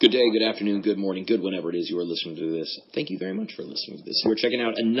Good day, good afternoon, good morning, good whenever it is you are listening to this. Thank you very much for listening to this. We're checking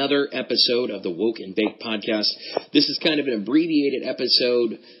out another episode of the Woke and Baked podcast. This is kind of an abbreviated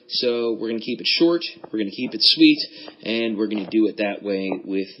episode, so we're going to keep it short, we're going to keep it sweet, and we're going to do it that way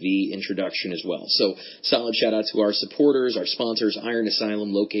with the introduction as well. So, solid shout out to our supporters, our sponsors, Iron Asylum,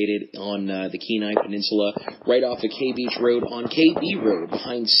 located on the Kenai Peninsula, right off of K Beach Road, on KB Road,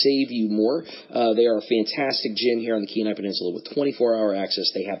 behind Save You More. They are a fantastic gym here on the Kenai Peninsula with 24-hour access.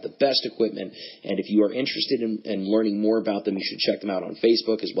 They have the best equipment, and if you are interested in learning more about them, you should check them out on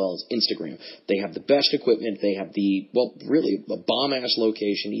Facebook as well as Instagram. They have the best equipment. They have really a bomb-ass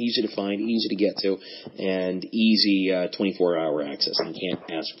location, easy to find, easy to get to, and easy 24-hour access. And you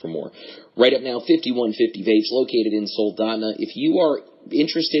can't ask for more. Right up now, 5150 Vapes, located in Soldotna. If you are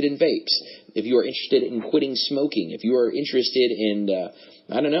interested in vapes, if you are interested in quitting smoking, if you are interested in,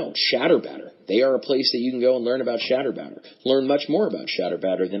 shatter batter, they are a place that you can go and learn about shatter batter. Learn much more about shatter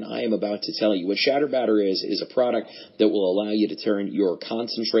batter than I am about to tell you. What shatter batter is a product that will allow you to turn your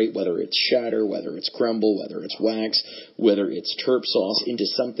concentrate, whether it's shatter, whether it's crumble, whether it's wax, whether it's terp sauce, into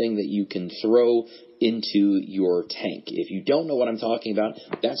something that you can throw into your tank. If you don't know what I'm talking about,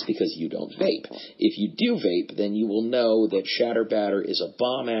 that's because you don't vape. If you do vape, then you will know that shatter batter is a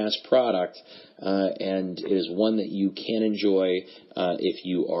bomb-ass product, and it is one that you can enjoy if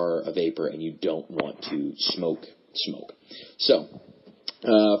you are a vapor and you don't want to smoke. So,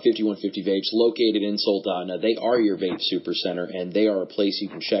 5150 Vapes, located in Soldotna. They are your vape super center, and they are a place you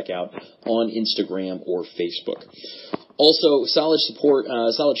can check out on Instagram or Facebook. Also, solid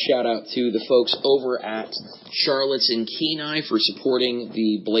shout out to the folks over at Charlotte's in Kenai for supporting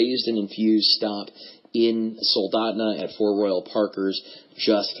the Blazed and Infused stop in Soldotna at Four Royal Parkers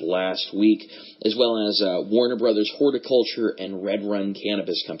just last week, as well as Warner Brothers Horticulture and Red Run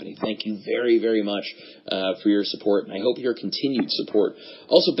Cannabis Company. Thank you very, very much for your support, and I hope your continued support.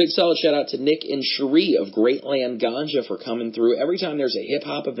 Also, big solid shout out to Nick and Cherie of Great Land Ganja for coming through. Every time there's a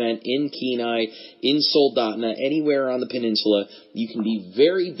hip-hop event in Kenai, in Soldotna, anywhere on the peninsula, you can be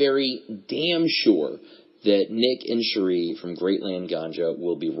very, very damn sure that Nick and Cherie from Great Land Ganja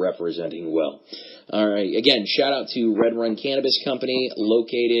will be representing well. All right, again, shout out to Red Run Cannabis Company,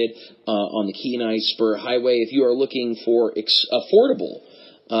 located on the Kenai Spur Highway. If you are looking for affordable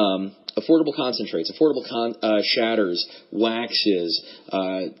concentrates, affordable shatters, waxes,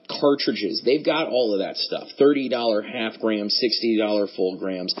 cartridges. They've got all of that stuff. $30 half grams, $60 full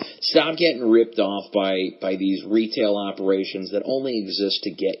grams. Stop getting ripped off by these retail operations that only exist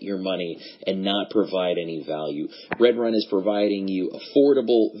to get your money and not provide any value. Red Run is providing you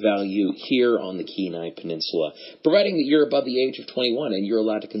affordable value here on the Kenai Peninsula, providing that you're above the age of 21 and you're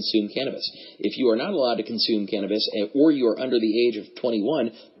allowed to consume cannabis. If you are not allowed to consume cannabis, or you are under the age of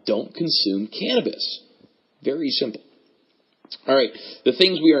 21, don't consume cannabis. Very simple. All right, the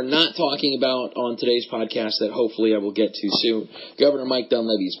things we are not talking about on today's podcast that hopefully I will get to soon: Governor Mike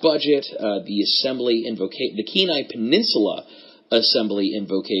Dunleavy's budget, the Kenai Peninsula Assembly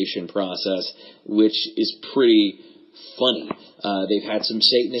invocation process, which is pretty funny. They've had some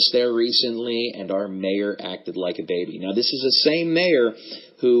Satanists there recently, and our mayor acted like a baby. Now, this is the same mayor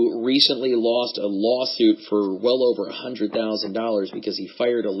who recently lost a lawsuit for well over $100,000 because he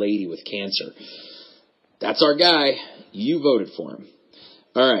fired a lady with cancer. That's our guy. You voted for him.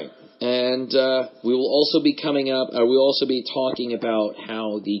 All right. And we will also be coming up, we'll also be talking about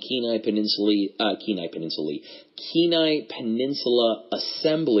how the Kenai Peninsula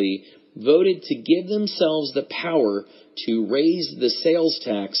Assembly voted to give themselves the power to raise the sales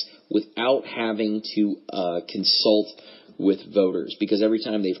tax without having to consult with voters, because every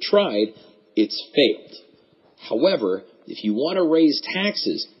time they've tried, it's failed. However, if you want to raise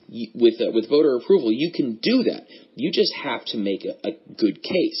taxes with voter approval, you can do that. You just have to make a good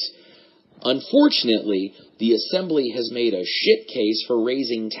case. Unfortunately, the Assembly has made a shit case for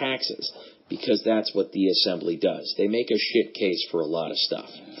raising taxes, because that's what the Assembly does. They make a shit case for a lot of stuff.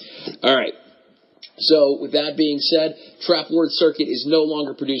 All right. So, with that being said, Trap Lord Circuit is no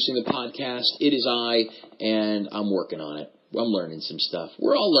longer producing the podcast. It is I, and I'm working on it. I'm learning some stuff.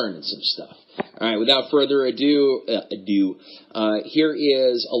 We're all learning some stuff. All right, without further ado, here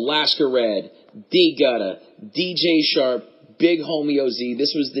is Alaska Red, D Gutta, DJ Sharp, Big Homie OZ.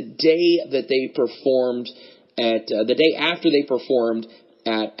 This was the day that they performed the day after they performed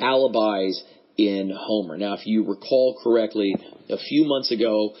at Alibis in Homer. Now, if you recall correctly, a few months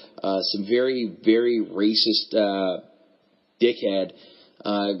ago, some very, very racist dickhead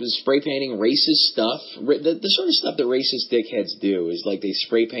was spray painting racist stuff. The sort of stuff that racist dickheads do is like they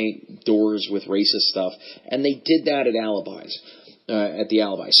spray paint doors with racist stuff, and they did that at Alibis. at the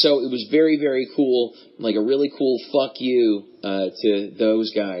Alibi. So it was very, very cool, like a really cool fuck you to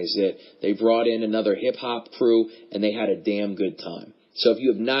those guys that they brought in another hip-hop crew, and they had a damn good time. So if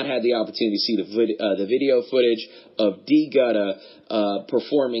you have not had the opportunity to see the video footage of D Gutta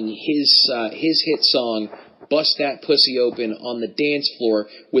performing his hit song, Bust That Pussy Open, on the dance floor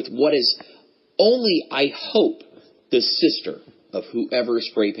with what is only, I hope, the sister of whoever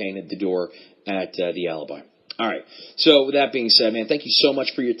spray painted the door at the Alibi. All right. So with that being said, man, thank you so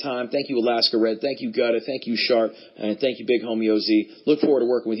much for your time. Thank you, Alaska Red. Thank you, Gutta. Thank you, Sharp. And thank you, Big Homie OZ. Look forward to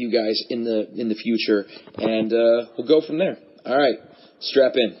working with you guys in the future. And we'll go from there. All right.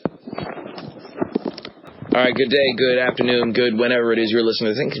 Strap in. All right, good day, good afternoon, good whenever it is you're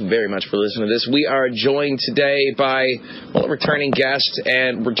listening. Thank you very much for listening to this. We are joined today by a returning guests,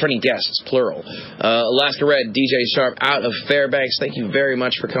 plural. Alaska Red, DJ Sharp out of Fairbanks. Thank you very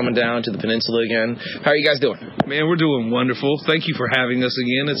much for coming down to the peninsula again. How are you guys doing? Man, we're doing wonderful. Thank you for having us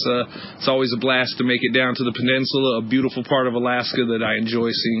again. It's always a blast to make it down to the peninsula, a beautiful part of Alaska that I enjoy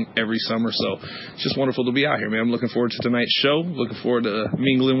seeing every summer. So it's just wonderful to be out here, man. I'm looking forward to tonight's show. Looking forward to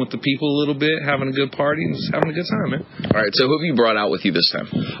mingling with the people a little bit, having a good party, and just having a good time, man. All right, so who have you brought out with you this time?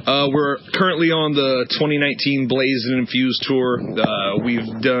 We're currently on the 2019 Blaze and Infuse tour. We're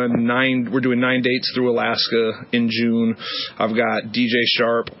doing 9 dates through Alaska in June. I've got DJ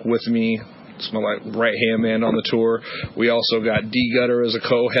Sharp with me. It's my right-hand man on the tour. We also got D Gutta as a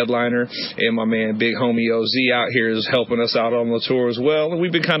co-headliner, and my man Big Homie OZ out here is helping us out on the tour as well. And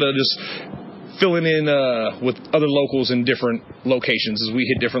we've been kind of just filling in with other locals in different locations. As we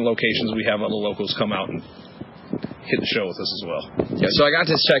hit different locations, we have other locals come out and hit the show with us as well. Yeah, so I got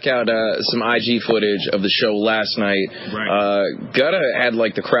to check out some IG footage of the show last night. Right. Gutta had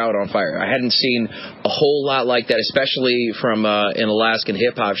like the crowd on fire. I hadn't seen a whole lot like that, especially from an Alaskan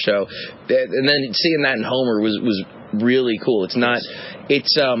hip hop show. And then seeing that in Homer was really cool. It's not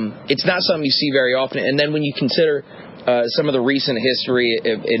something you see very often. And then when you consider some of the recent history,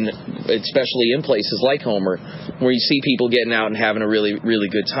 especially in places like Homer, where you see people getting out and having a really, really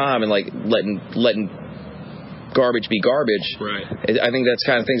good time and like letting garbage be garbage. Right. I think that's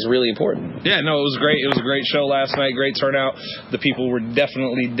kind of thing's really important. Yeah, no, it was great. It was a great show last night. Great turnout. The people were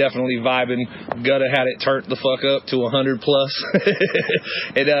definitely vibing. Gutta had it turned the fuck up to 100 plus.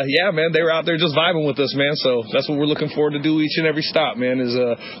 And yeah, man, they were out there just vibing with us, man. So that's what we're looking forward to do each and every stop, man. Is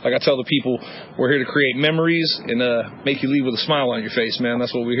like I tell the people, we're here to create memories and make you leave with a smile on your face, man.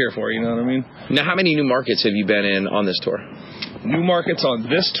 That's what we're here for. You know what I mean? Now, how many new markets have you been in on this tour? New markets on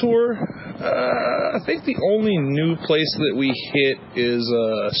this tour? I think the only new place that we hit is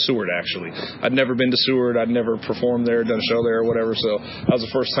Seward, actually. I'd never been to Seward. I'd never performed there, done a show there or whatever, so that was the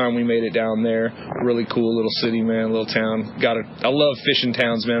first time we made it down there. Really cool little city, man, little town. I love fishing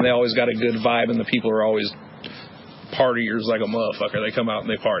towns, man. They always got a good vibe, and the people are always partiers like a motherfucker. They come out and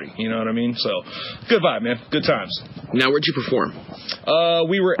they party, you know what I mean? So, good vibe, man. Good times. Now, where'd you perform?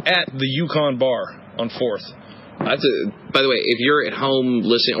 We were at the Yukon Bar on 4th. By the way, if you're at home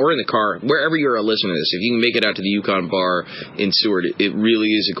listening or in the car, wherever you're listening to this, if you can make it out to the Yukon Bar in Seward, it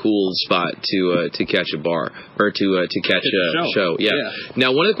really is a cool spot to catch a bar or to catch a show. Yeah.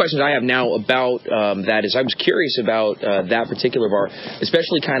 Now, one of the questions I have now about that is I was curious about that particular bar,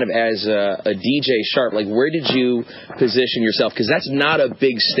 especially kind of as a DJ Sharp. Like, where did you position yourself? Because that's not a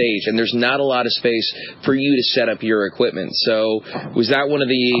big stage, and there's not a lot of space for you to set up your equipment. So, was that one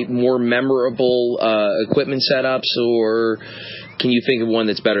of the more memorable equipment setups? Or can you think of one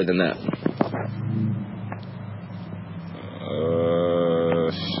that's better than that?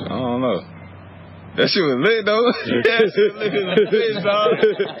 I don't know. That shit was lit, though. That shit was lit as a bitch, dog.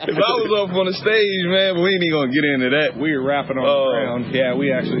 If I was up on the stage, man, but we ain't even gonna get into that. We were rapping on the ground. Yeah,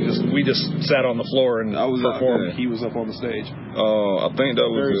 we just sat on the floor and performed. He was up on the stage. I think that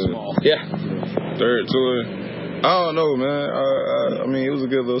was very small. Yeah. Third tour. I don't know, man. I mean, it was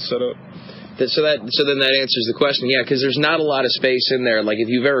a good little setup. So then that answers the question, yeah, because there's not a lot of space in there. Like, if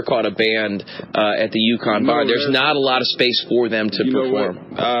you've ever caught a band at the Yukon Bar, there's not a lot of space for them to perform.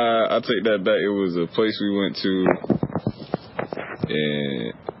 I take that back. It was a place we went to,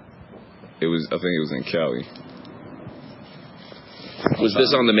 and I think it was in Cali. Was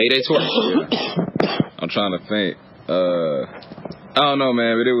this on the Mayday tour? Yeah. I'm trying to think. I don't know,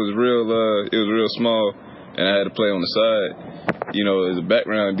 man, but it was real small, and I had to play on the side. you know, as a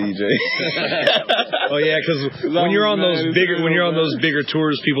background DJ. Oh yeah, because when you're on those bigger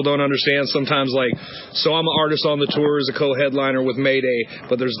tours, people don't understand sometimes. Like, so I'm an artist on the tour as a co-headliner with Mayday,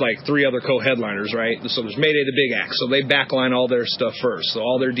 but there's like 3 other co-headliners, right? So there's Mayday, the big act. So they backline all their stuff first. So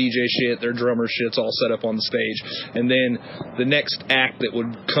all their DJ shit, their drummer shit's all set up on the stage, and then the next act that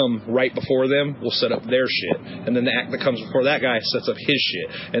would come right before them will set up their shit, and then the act that comes before that guy sets up his shit,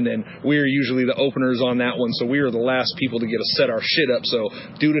 and then we're usually the openers on that one. So we are the last people to get to set our shit up. So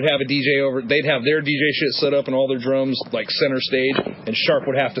dude would have a DJ over, they'd have their DJ shit set up and all their drums like center stage, and Sharp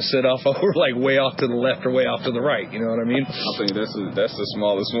would have to sit off over like way off to the left or way off to the right. You know what I mean? I think that's the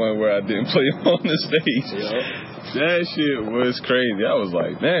smallest one where I didn't play on the stage. Yeah. That shit was crazy. I was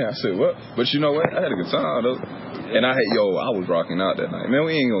like, man, I said, what? But you know what? I had a good time though. And I was rocking out that night. Man,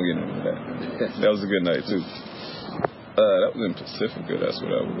 we ain't gonna get into that. That was a good night too. That was in Pacifica. That's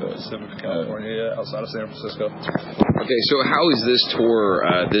what I was at. Pacifica, California, outside of San Francisco. Okay, so how is this tour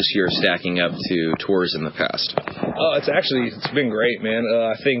this year stacking up to tours in the past? It's been great, man.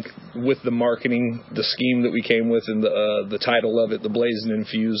 I think with the marketing, the scheme that we came with, and the title of it, the Blaze and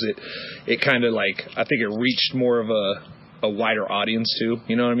Infuse, it kind of like, I think it reached more of a wider audience too.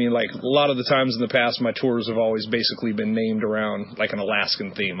 You know what I mean? Like, a lot of the times in the past, my tours have always basically been named around like an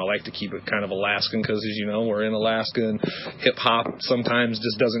Alaskan theme. I like to keep it kind of Alaskan because, as you know, we're in Alaska, and hip hop sometimes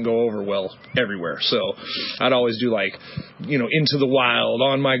just doesn't go over well everywhere. So I'd always do like, you know, Into the Wild,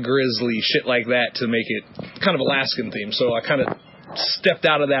 On My Grizzly, shit like that to make it kind of Alaskan theme. So I kind of stepped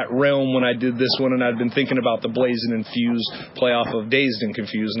out of that realm when I did this one, and I'd been thinking about the Blaze and Infuse play off of Dazed and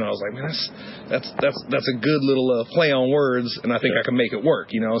Confused, and I was like, man, that's a good little play on words, and I think I can make it work,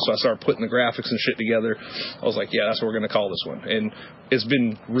 you know. So I started putting the graphics and shit together. I was like, yeah, that's what we're going to call this one, and it's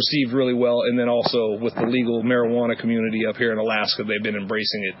been received really well. And then also with the legal marijuana community up here in Alaska, they've been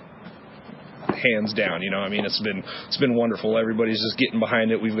embracing it hands down. You know, I mean, it's been wonderful. Everybody's just getting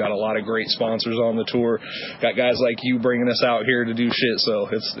behind it. We've got a lot of great sponsors on the tour. Got guys like you bringing us out here to do shit, so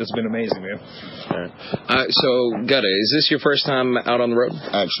it's been amazing, man. So Gutta, is this your first time out on the road?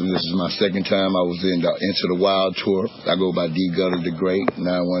 Actually, this is my second time. I was in the Into the Wild tour. I go by D Gutta the Great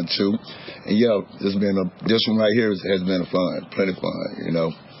 912, and this one right here has been plenty fun, you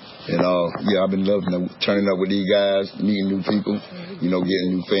know. And I've been loving turning up with these guys, meeting new people, you know,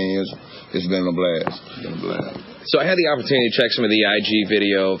 getting new fans. It's been a blast. So I had the opportunity to check some of the IG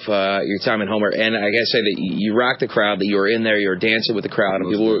video of your time in Homer, and I gotta say that you rocked the crowd, that you were in there, you were dancing with the crowd, and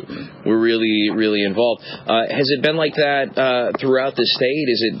people were really, really involved. Has it been like that throughout the state?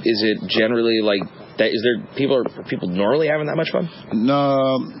 Is it generally like that? Are people normally having that much fun?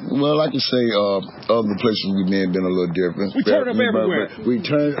 No, well, I can say other places we've been a little different. We turn up everywhere. We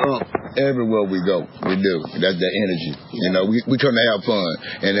turn up everywhere we go. We do. That's the energy. You know, we come to have fun,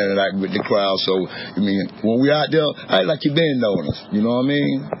 and then like with the crowd. So I mean, when we out there, I like you been knowing us. You know what I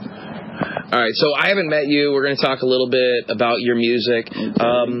mean? All right, so I haven't met you. We're going to talk a little bit about your music.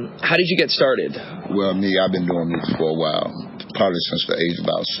 How did you get started? Well, I've been doing music for a while, probably since the age of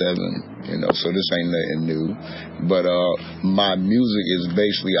about 7, you know, so this ain't nothing new. But my music is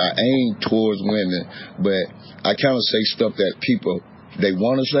basically, I aim towards women, but I kind of say stuff that people, they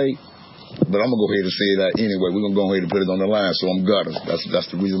want to say, but I'm going to go ahead and say that anyway. We're going to go ahead and put it on the line, so I'm Gutta.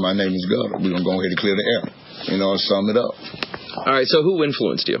 That's the reason my name is Gutta. We're going to go ahead and clear the air, you know, and sum it up. All right, so who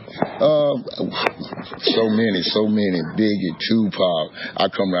influenced you? So many. Biggie, Tupac.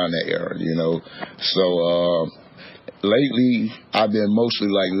 I come around that era, you know. So lately, I've been mostly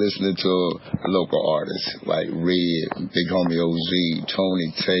like listening to local artists like Red, Big Homie OZ,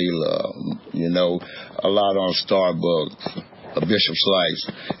 Tony Taylor, you know, a lot on Starbucks, Bishop Slice,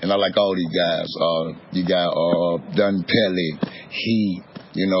 and I like all these guys. You got Dun Pelly,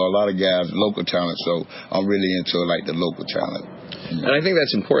 you know, a lot of guys, local talent, so I'm really into like the local talent. And I think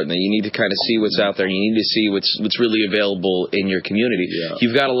that's important, that you need to kind of see what's out there. You need to see what's really available in your community. Yeah.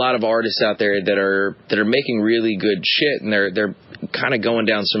 You've got a lot of artists out there that are making really good shit, and they're kind of going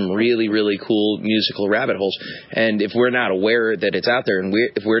down some really, really cool musical rabbit holes. And if we're not aware that it's out there, and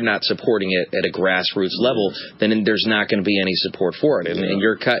if we're not supporting it at a grassroots level, then there's not going to be any support for it. And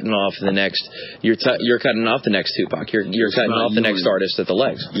you're cutting off the next, you're cutting off the next Tupac. You're cutting off the next artist at the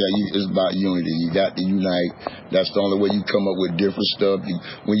legs. Yeah, it's about unity. You got to unite. That's the only way you come up with different stuff.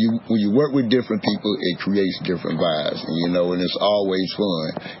 When you work with different people, it creates different vibes, you know, and it's always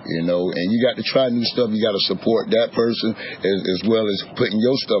fun, you know. And you got to try new stuff. You got to support that person as well as putting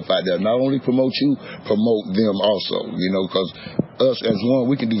your stuff out there. Not only promote you, promote them also, you know, because us as one,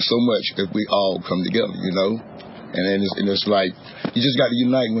 we can do so much if we all come together, you know. and it's like you just got to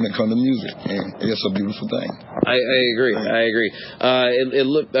unite when it comes to music, and it's a beautiful thing. I agree. It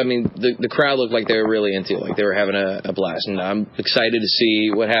looked. I mean, the crowd looked like they were really into it, like they were having a blast, and I'm excited to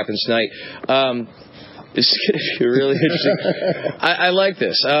see what happens tonight. It's going to be really interesting. I like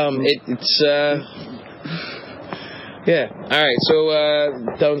this. It's. Yeah. All right. So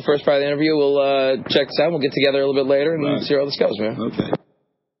done with the first part of the interview. We'll check this out. We'll get together a little bit later and see where all this goes, man. Okay.